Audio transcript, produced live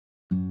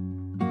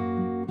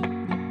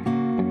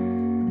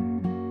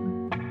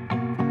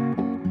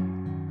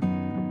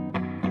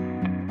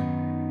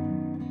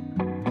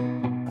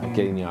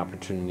getting the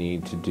opportunity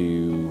to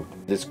do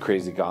this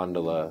crazy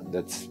gondola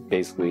that's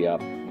basically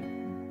up,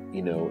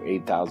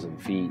 8,000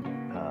 feet,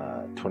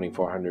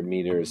 2,400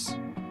 meters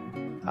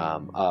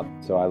up.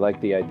 So I like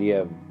the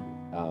idea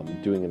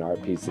of doing an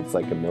art piece. It's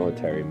like a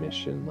military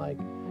mission.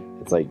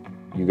 It's like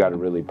you got to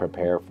really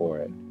prepare for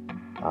it.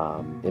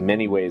 In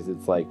many ways,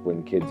 it's like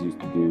when kids used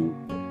to do,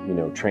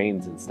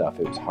 trains and stuff.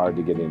 It was hard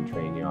to get in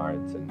train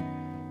yards, and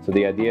so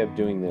the idea of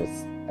doing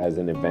this as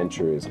an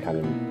adventure is kind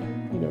of,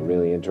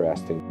 really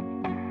interesting.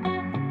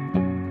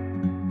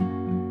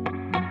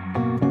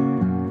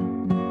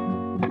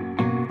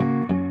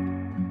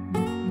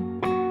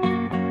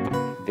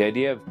 The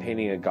idea of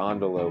painting a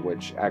gondola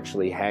which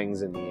actually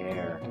hangs in the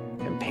air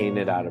and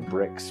painted out of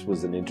bricks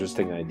was an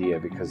interesting idea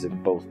because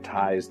it both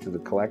ties to the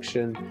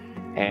collection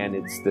and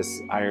it's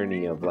this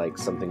irony of like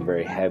something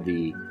very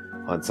heavy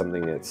on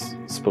something that's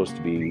supposed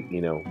to be,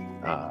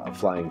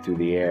 flying through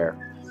the air.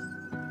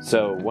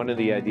 So one of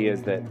the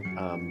ideas that,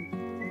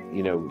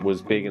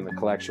 was big in the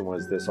collection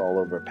was this all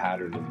over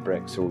pattern of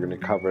bricks. So we're going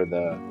to cover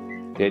the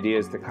idea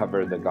is to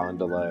cover the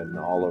gondola and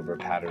the all over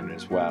pattern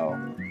as well.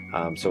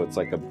 So it's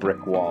like a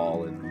brick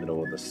wall in the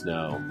middle of the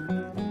snow.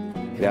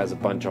 It has a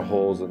bunch of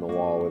holes in the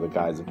wall where the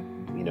guys,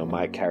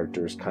 my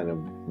characters kind of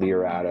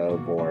leer out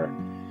of or,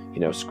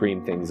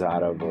 scream things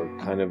out of, or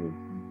kind of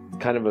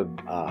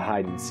a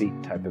hide and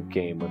seek type of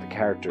game with the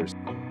characters.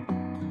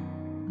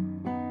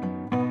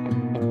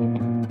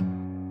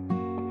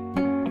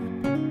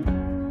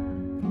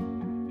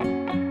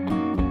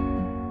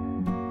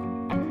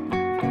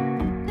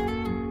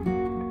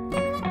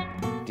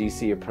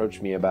 DC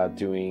approached me about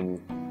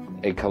doing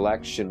a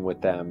collection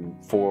with them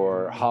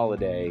for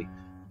holiday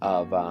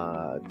of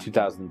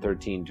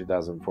 2013,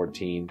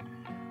 2014.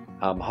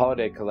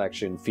 Holiday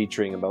collection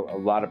featuring about a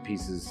lot of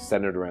pieces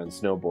centered around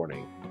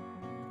snowboarding.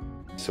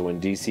 So when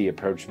DC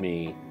approached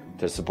me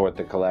to support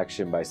the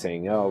collection by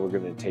saying, oh, we're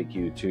going to take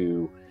you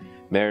to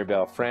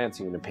Meribel, France,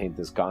 you're going to paint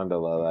this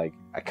gondola,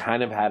 I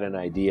kind of had an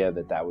idea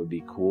that would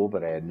be cool,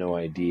 but I had no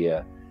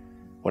idea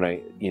when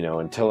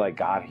until I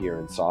got here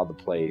and saw the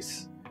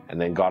place and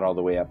then got all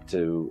the way up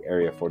to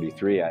Area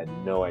 43, I had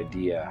no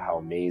idea how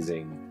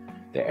amazing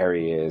the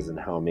area is and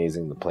how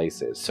amazing the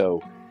place is.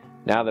 So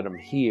now that I'm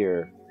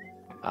here,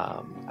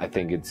 I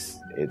think it's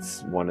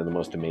one of the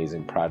most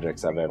amazing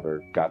projects I've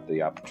ever got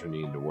the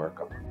opportunity to work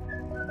on.